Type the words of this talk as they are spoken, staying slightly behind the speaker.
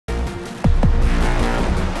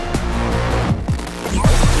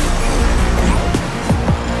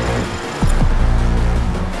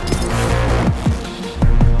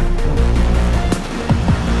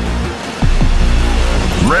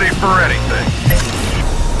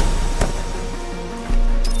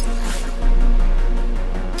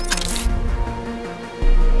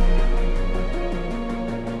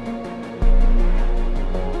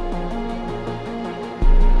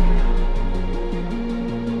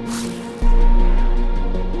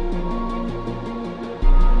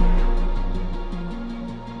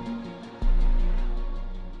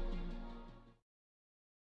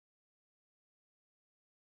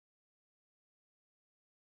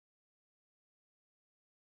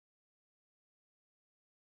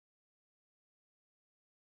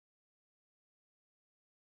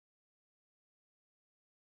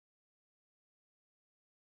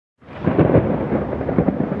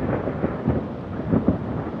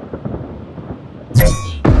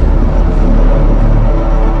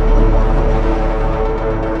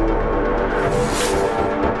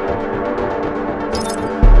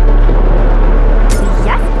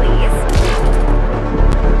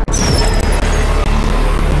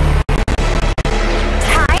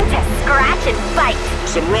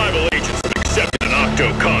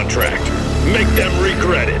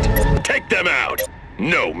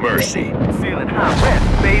No mercy. Feeling hot red,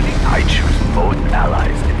 baby. I choose both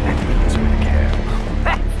allies and enemies with care.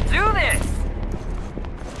 Let's do this!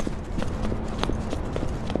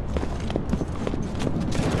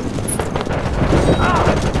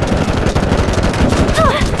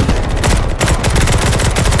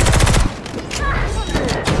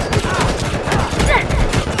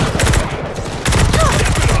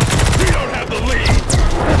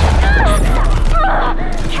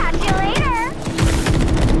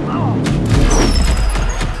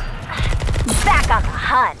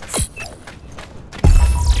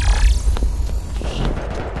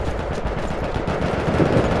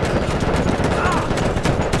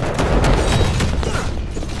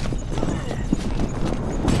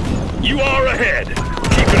 You are ahead.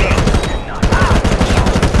 Keep it up.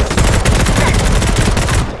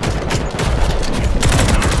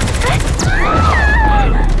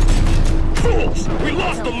 Fools! We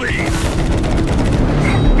lost the lead!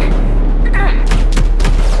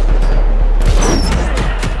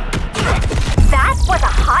 That was a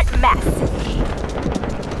hot mess.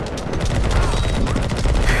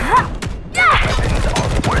 Weapons are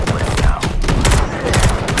worthless now.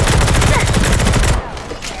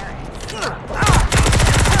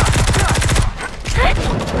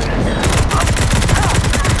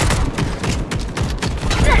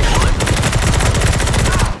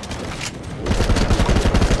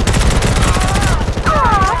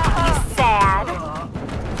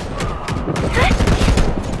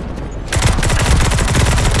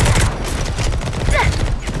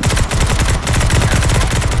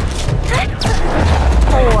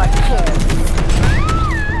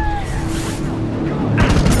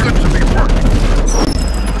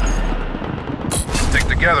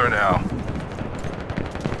 Together now.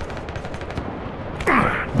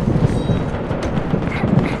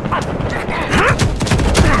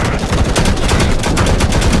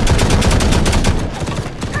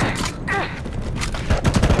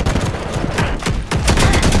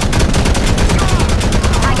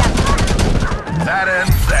 That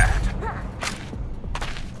ends that.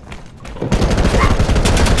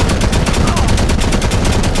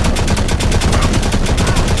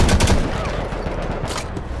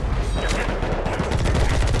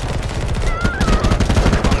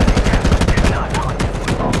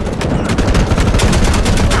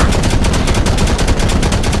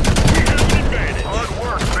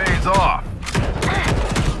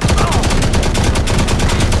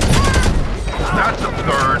 That's a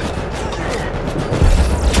third.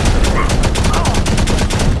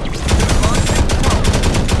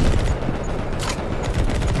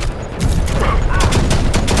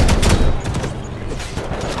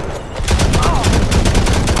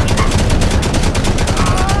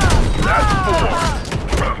 That's four.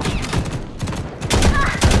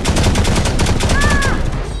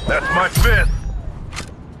 That's my fifth.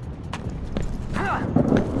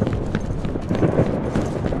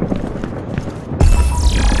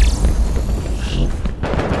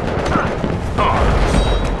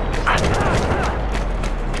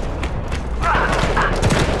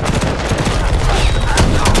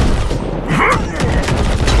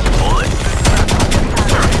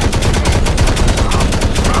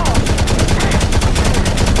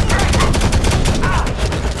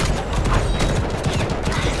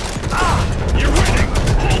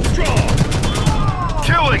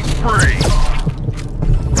 Killing spree!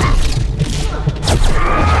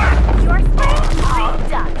 Your spree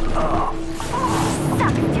done.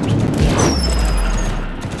 Sucks to be.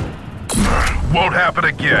 Won't happen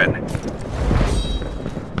again.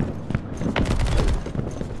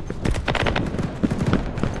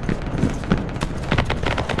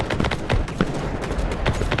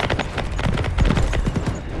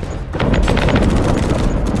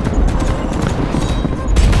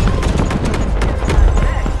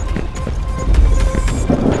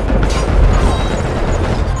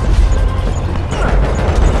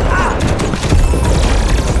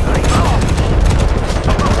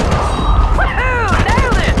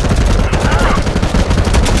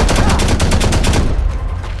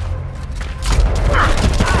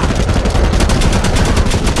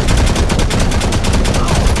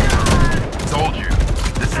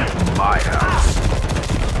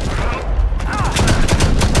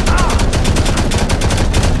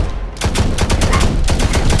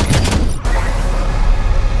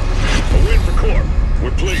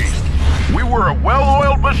 We were a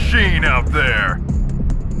well-oiled machine out there.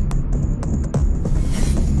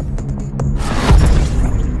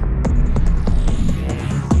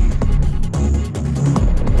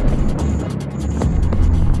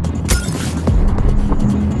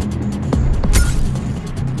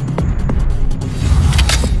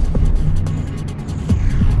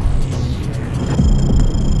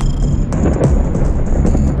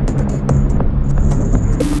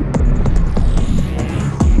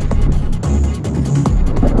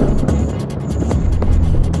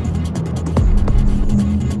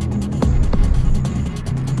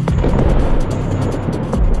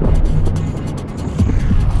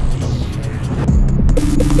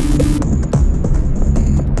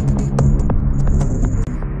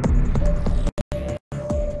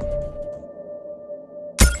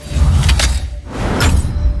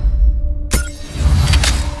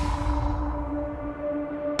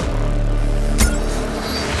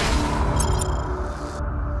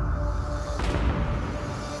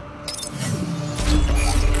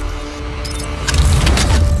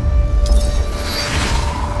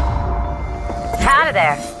 Over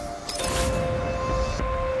there.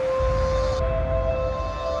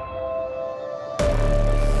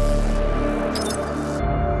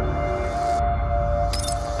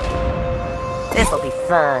 This'll be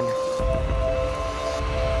fun.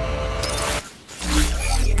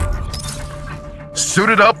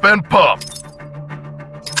 Suited up and pumped.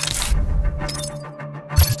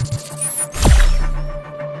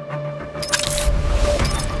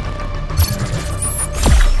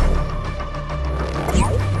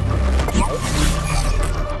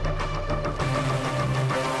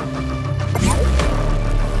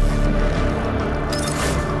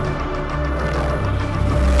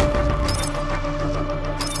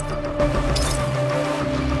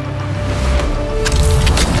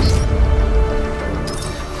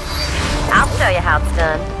 How it's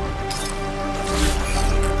done.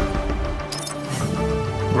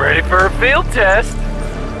 Ready for a field test?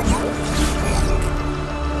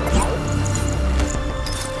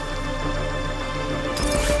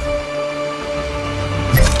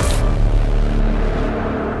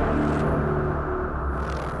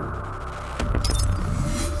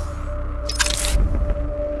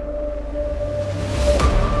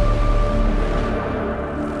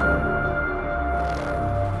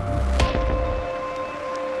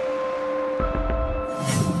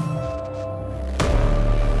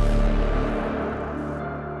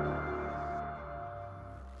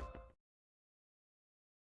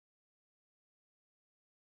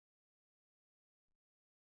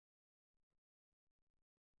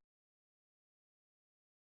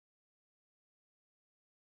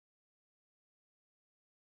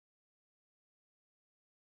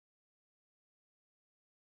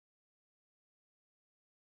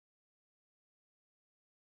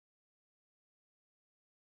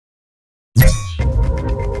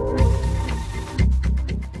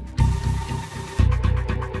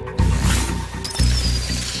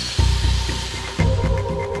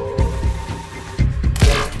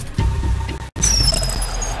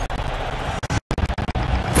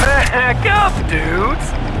 Back up,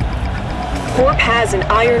 dudes! Corp has an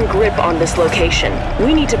iron grip on this location.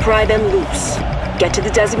 We need to pry them loose. Get to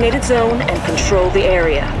the designated zone and control the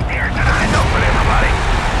area. Here's an eye open, everybody.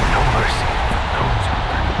 No mercy.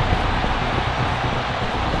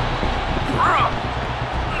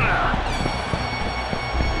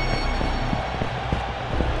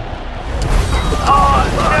 Oh,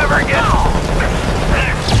 never get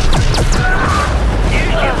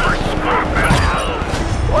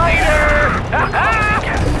later!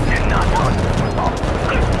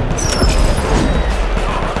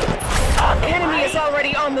 Enemy is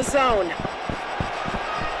already on the zone.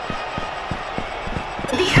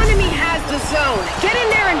 The enemy has the zone. Get in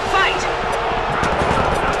there and fight.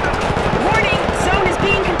 Warning, zone is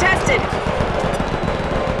being contested.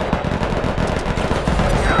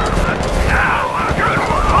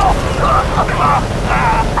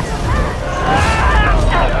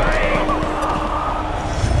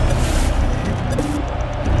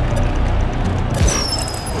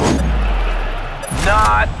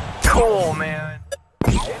 Not cool, man.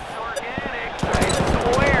 It's organic, I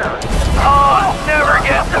swear. Oh, never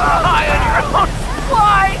get to fly on your own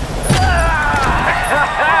flight!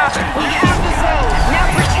 We have the zone. Now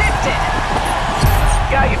protect it.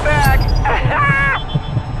 Got you back.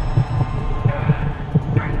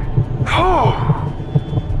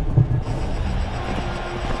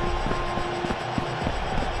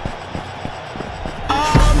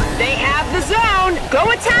 They have the zone. Go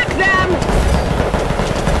attack them.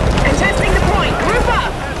 Contesting the point. Group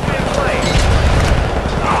up.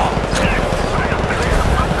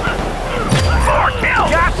 Four kill.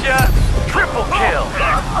 Gotcha. Triple kill.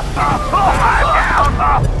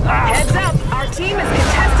 Heads up. Our team is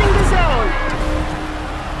contesting the zone.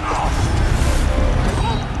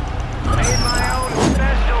 Made my own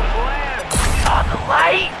special blend. On the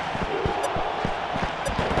light.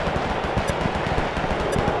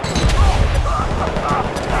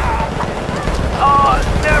 Oh,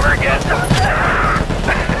 never get to...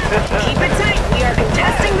 Keep it tight. We are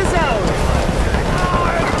contesting the zone.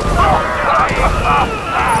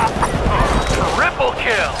 Triple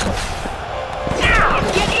kill.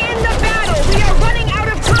 Get in the battle. We are running out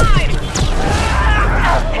of time.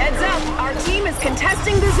 Heads up. Our team is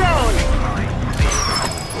contesting the zone.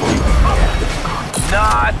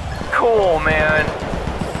 Not cool, man.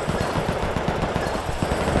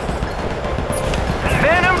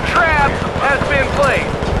 Venom trap has been placed.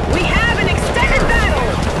 We have an extended battle.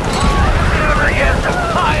 Never get to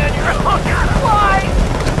fly on your own flight.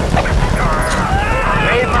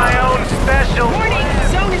 Made my own special. Warning.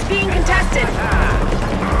 Zone is being contested.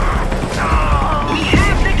 We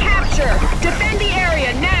have the capture. Defend the area.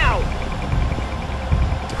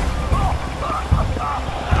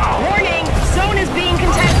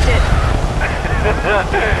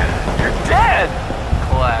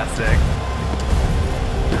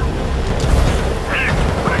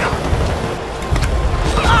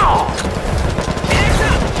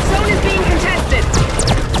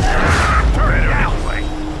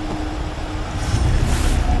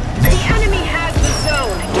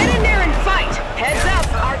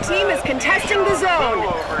 zone.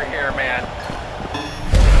 Over here, man.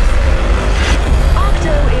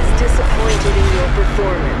 Octo is disappointed in your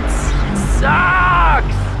performance.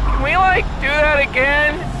 Sucks! Can we, like, do that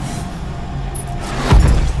again?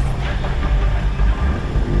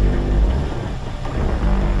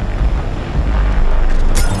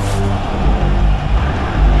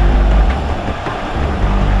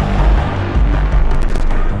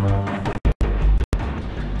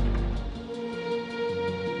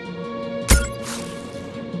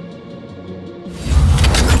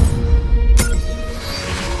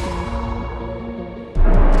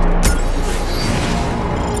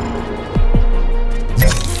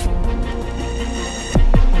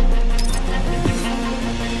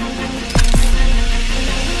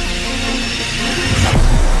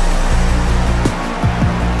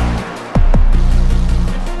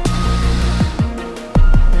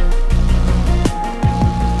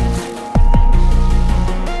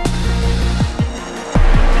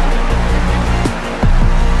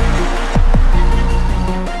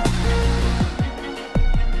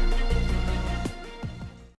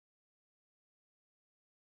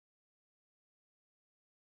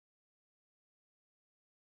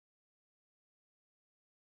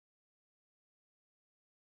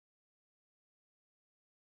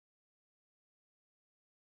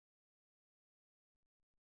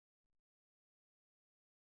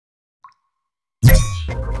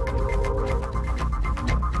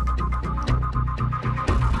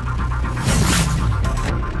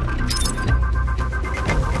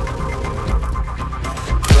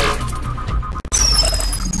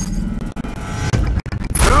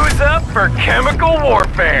 For chemical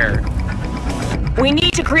warfare. We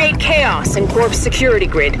need to create chaos in Corp's security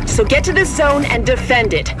grid, so get to this zone and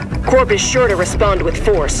defend it. Corp is sure to respond with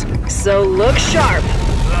force, so look sharp.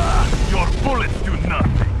 Your bullets do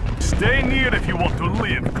nothing. Stay near if you want to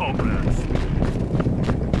live, comrades.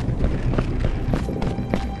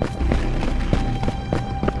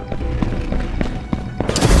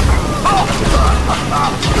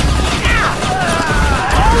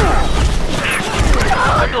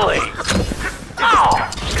 Ugly. Oh!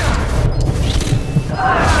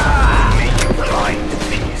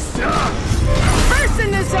 First in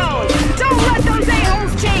the zone! Don't let those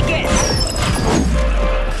a-holes take it!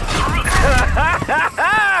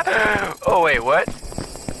 Oh, wait, what?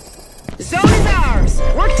 Zone is ours!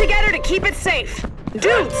 Work together to keep it safe!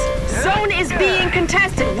 Dudes, zone is being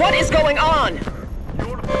contested. What is going on?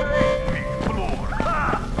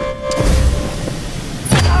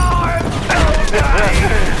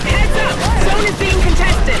 Heads up! Zone is being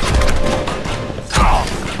contested!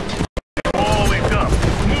 Falling up,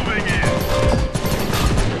 moving in.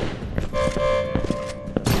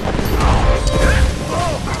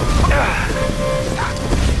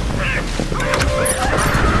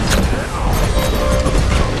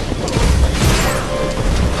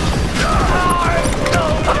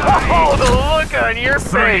 Oh, the look on your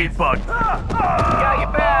Three face! bucks. Got you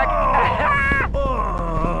back!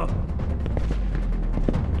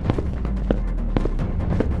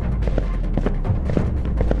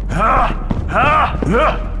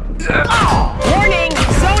 Warning!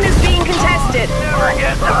 Zone is being contested! Never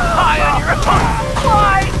get so high on your own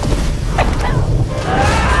flight!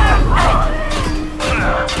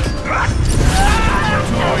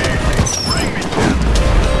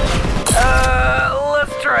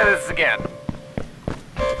 Let's try this again.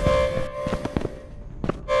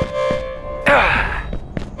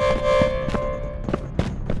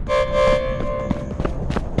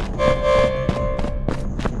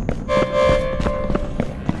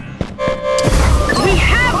 We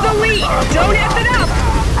have the lead! Don't F it up!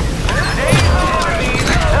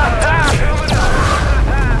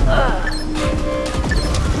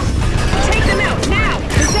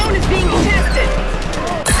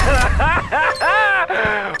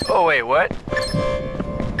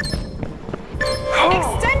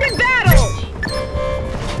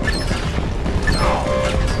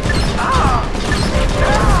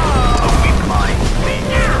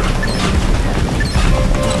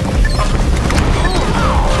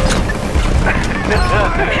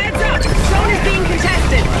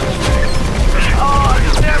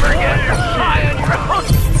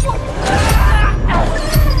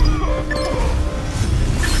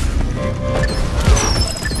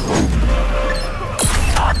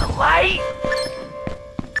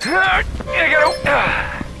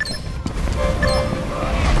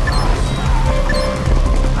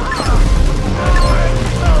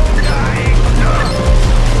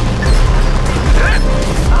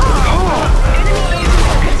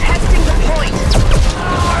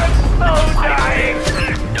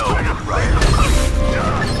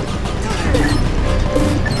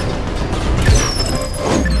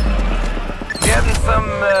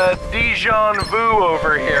 deja vu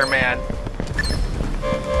over here, man.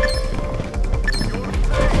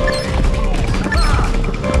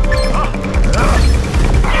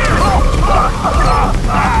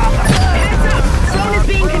 Zone is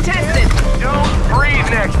being contested. Don't breathe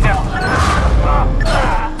next to...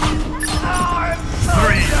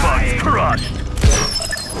 3 bucks crushed.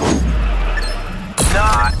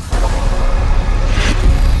 Not...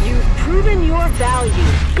 You've proven your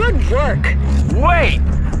value. Good work. Wait!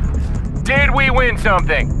 Did we win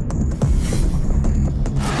something?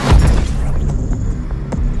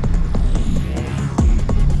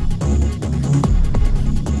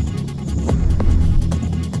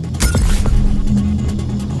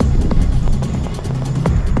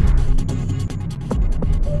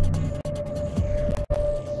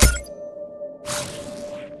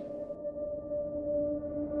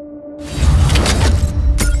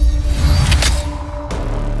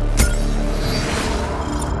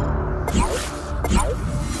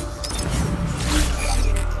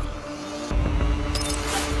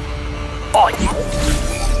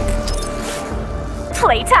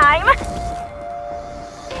 Playtime!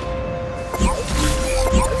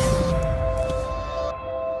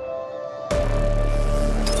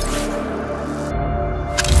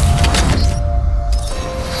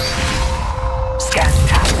 Scan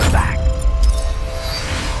tab back.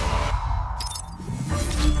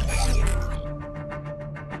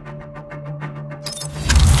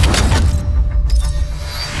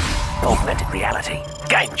 Augmented reality.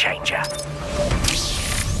 Game changer.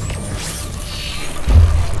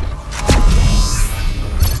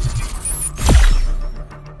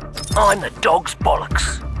 I'm the dog's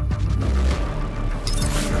bollocks.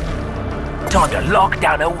 Time to lock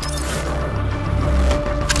down all...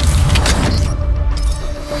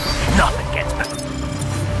 Nothing gets me.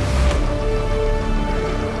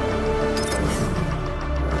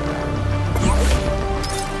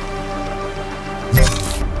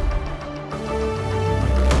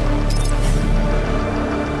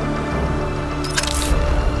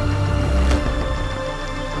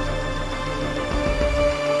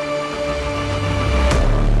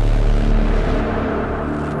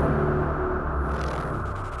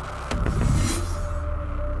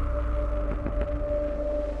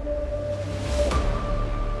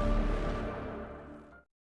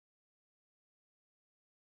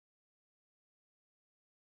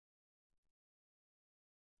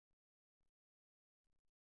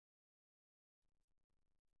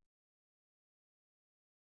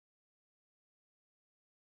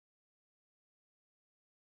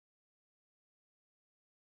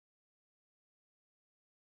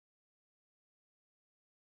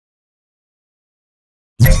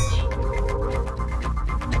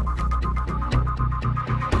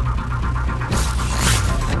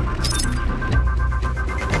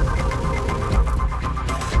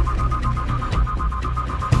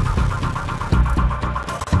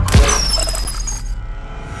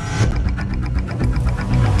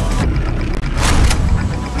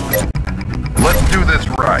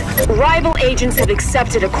 Rival agents have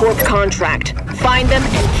accepted a Corp contract. Find them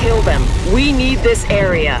and kill them. We need this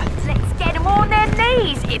area. Let's get them on their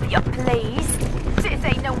knees, if you please. This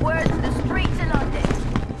ain't no worse than the streets of London.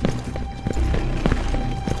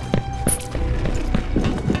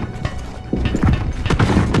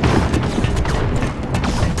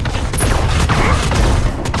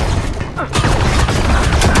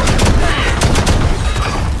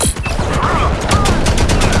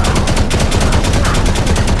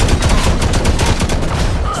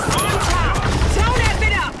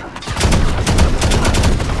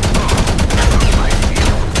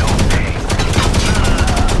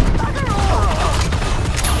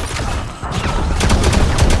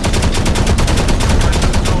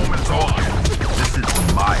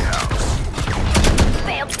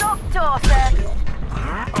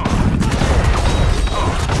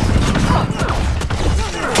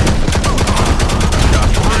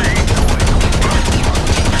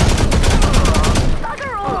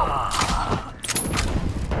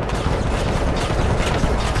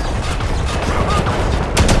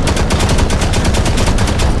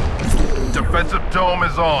 Defensive dome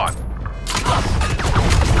is on.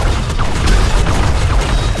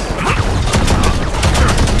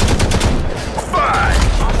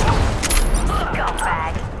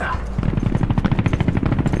 Scumbag.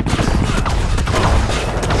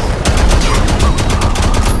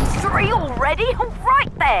 3 already? All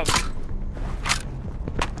right then.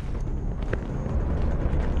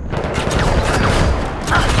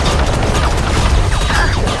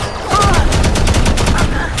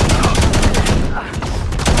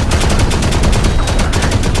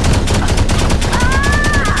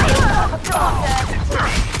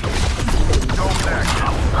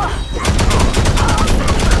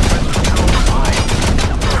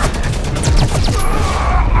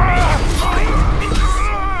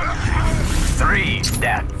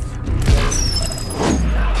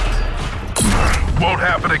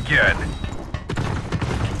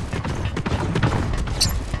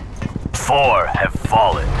 4 have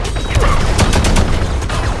fallen.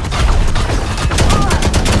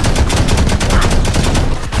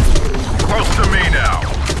 Close to me now.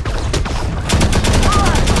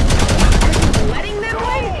 Letting them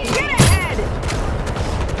win? Get ahead!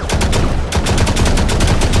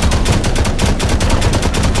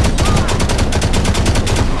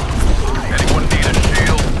 Anyone need a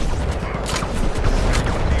shield?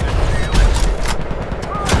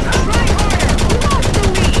 Try harder! We lost the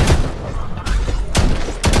lead!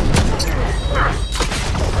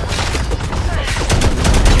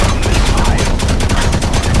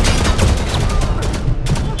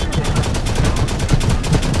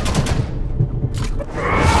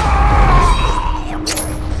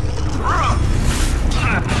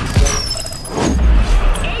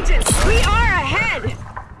 Agents, we are ahead!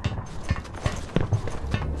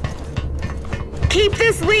 Keep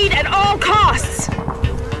this lead at all costs!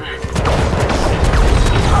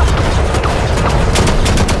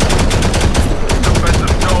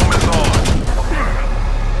 Defensive dome is on.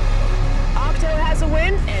 Octo has a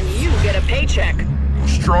win, and you get a paycheck.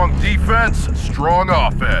 Strong defense, strong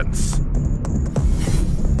offense.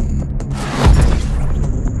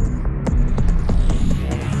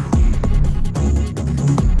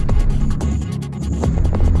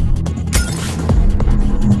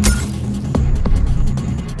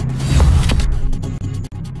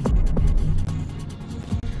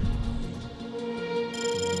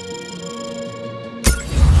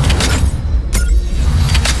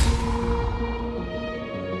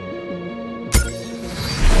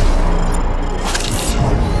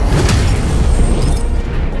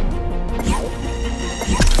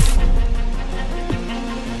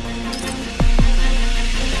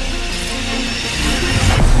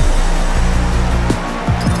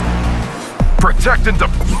 Protect and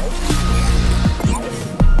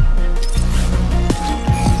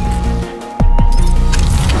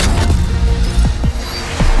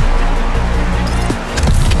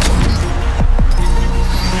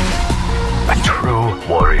A true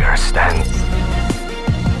warrior stands.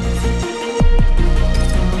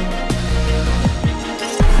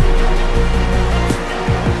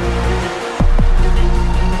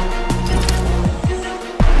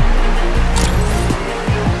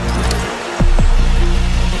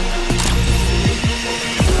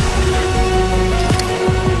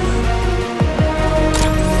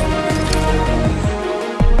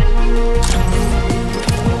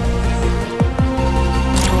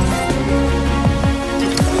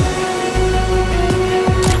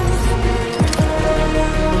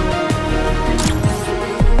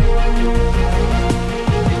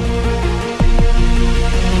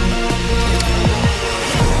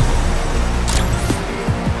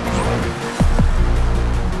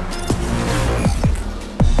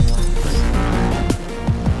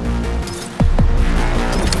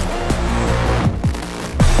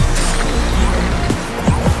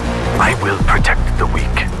 I will protect the weak.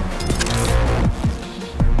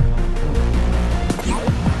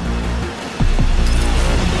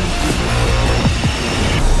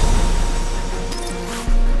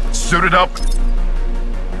 suited up.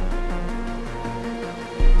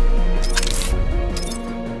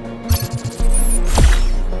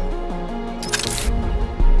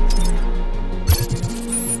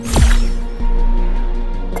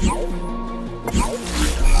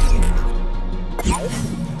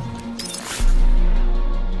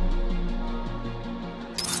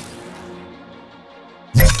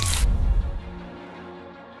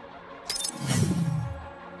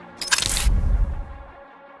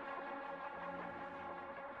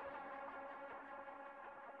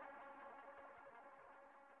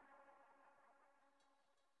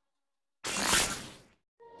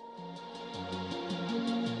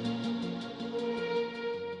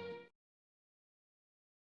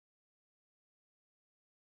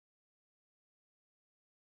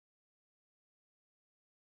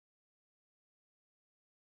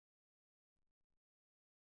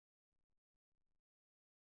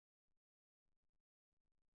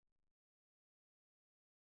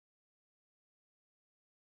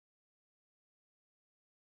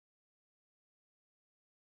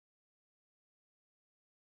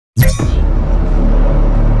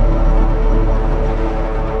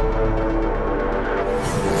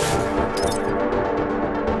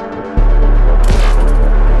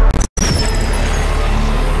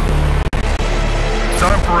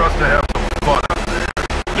 Time for us to have some fun out there.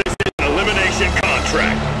 This is an elimination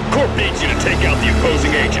contract. Corp needs you to take out the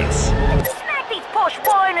opposing agents. Smack these posh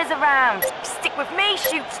whiners around. Stick with me,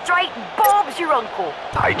 shoot straight, and Bob's your uncle.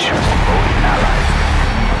 I choose both allies.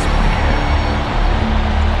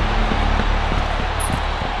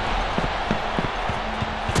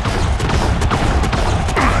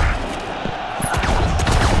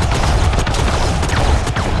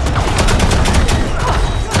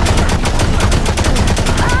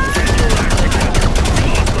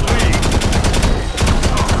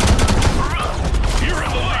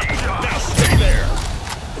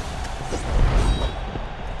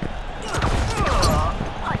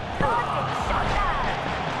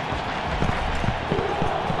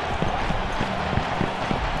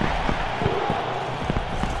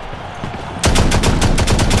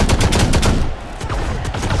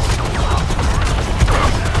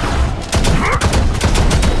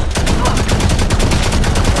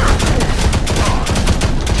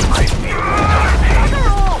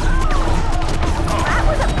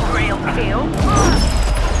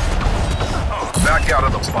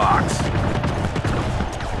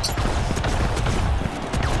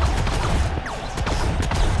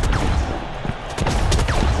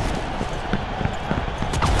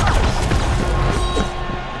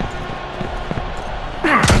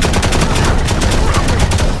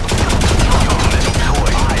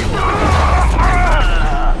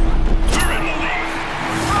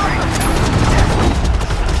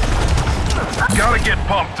 get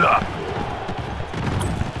pumped up.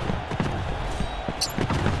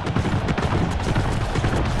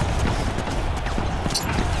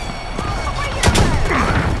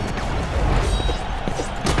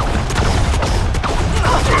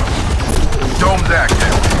 Dome's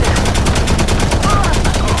active.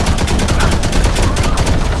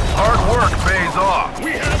 Hard work pays off.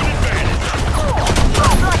 We have an advantage.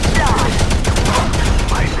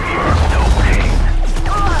 I fear no pain.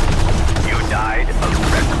 You died of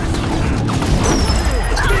reckless.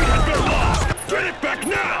 They're lost. Get it back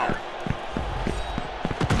now.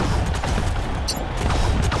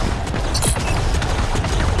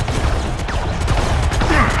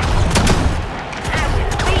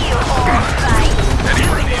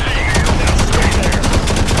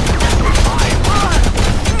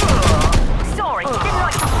 Sorry, didn't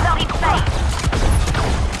like the bloody face.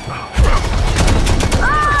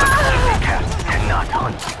 Cat cannot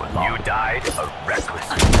hunt you alone. You died a reckless.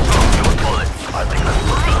 Your bullets are like a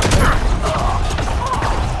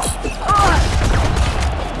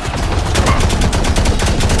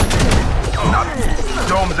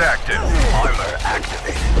Dome's active. armor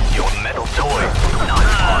activated. Your metal toys do not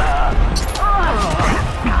harm.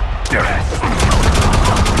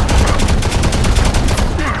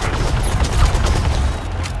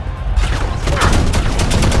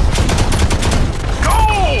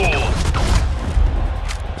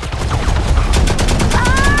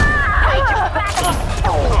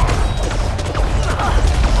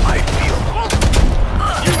 I feel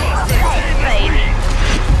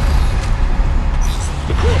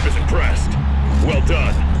The Corp is impressed. Well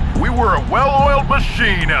done. We were a well-oiled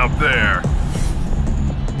machine out there.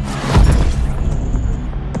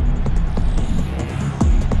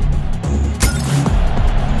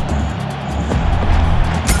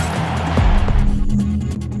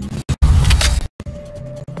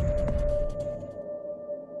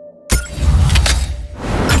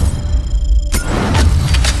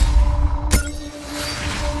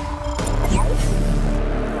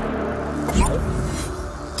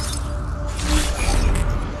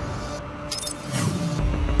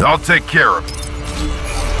 I'll take care of it.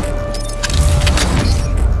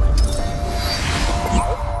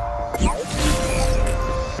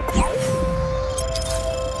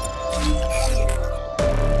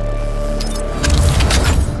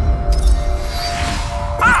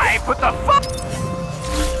 I put the fuck.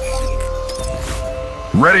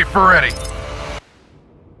 Ready for any.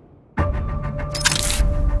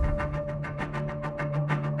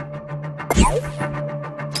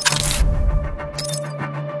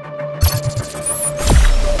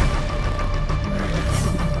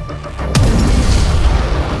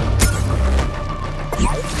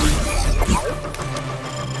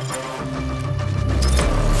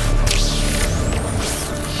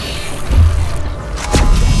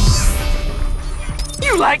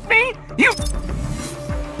 You like me? You.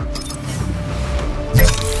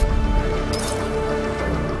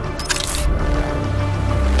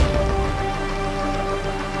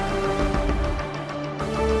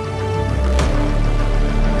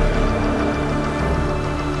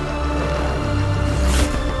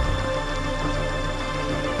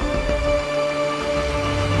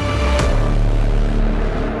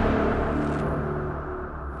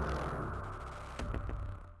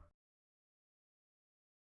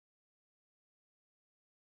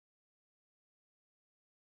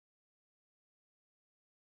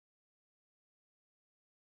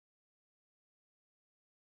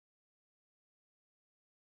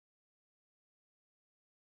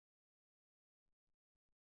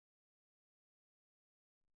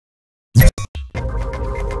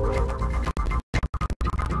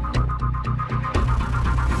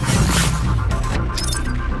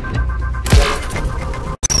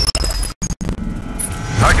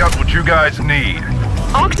 I got what you guys need.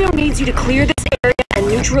 Octo needs you to clear this area and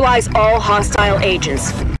neutralize all hostile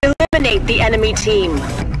agents. Eliminate the enemy team.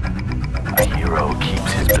 A hero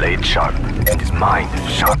keeps his blade sharp and his mind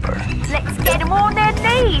sharper. Let's get them on their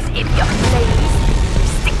knees, if you please.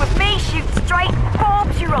 Stick with me, shoot straight,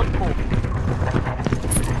 bombs your uncle.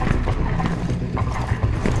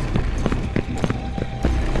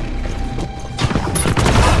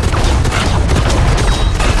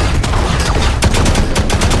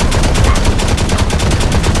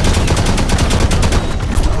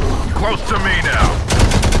 Close to me now.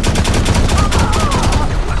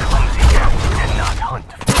 A clumsy cat cannot hunt.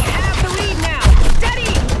 Have the lead now.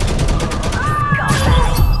 Steady!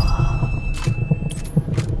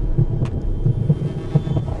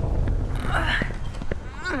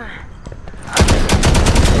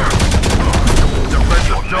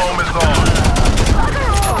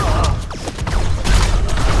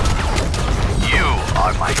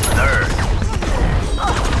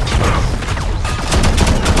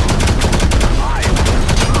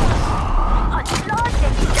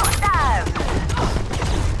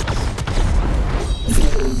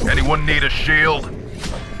 Anyone need a shield?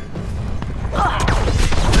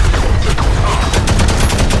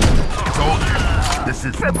 Told you, this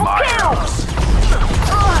is my house.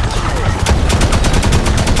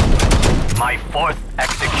 My fourth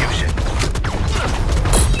execution.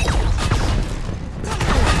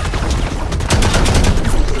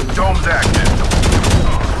 Dome's active.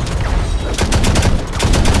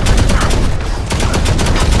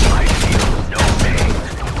 I feel no pain.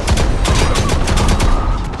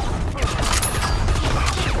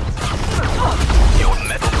 Your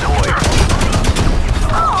metal toy.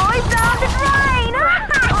 Oh, it's on the train!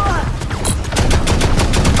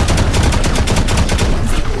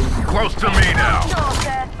 Close to me now.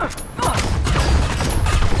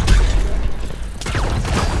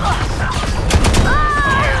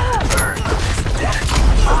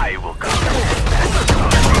 I will come.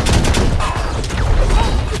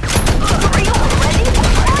 Three already?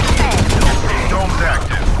 What's that? Dome's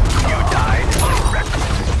active. You died directly.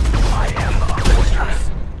 I am a fortress.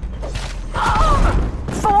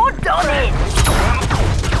 Four done in!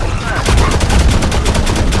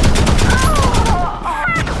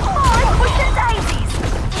 Push the daisies!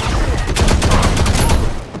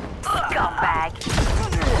 Scumbag!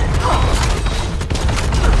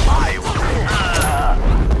 I will.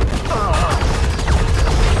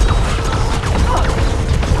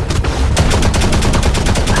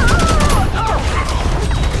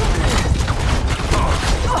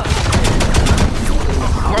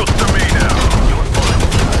 Close to me now.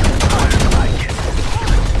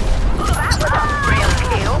 Real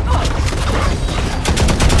kill!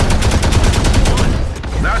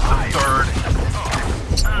 That's a third.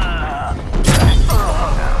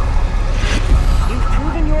 You've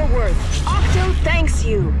proven your worth. Octo thanks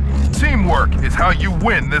you. Teamwork is how you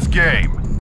win this game.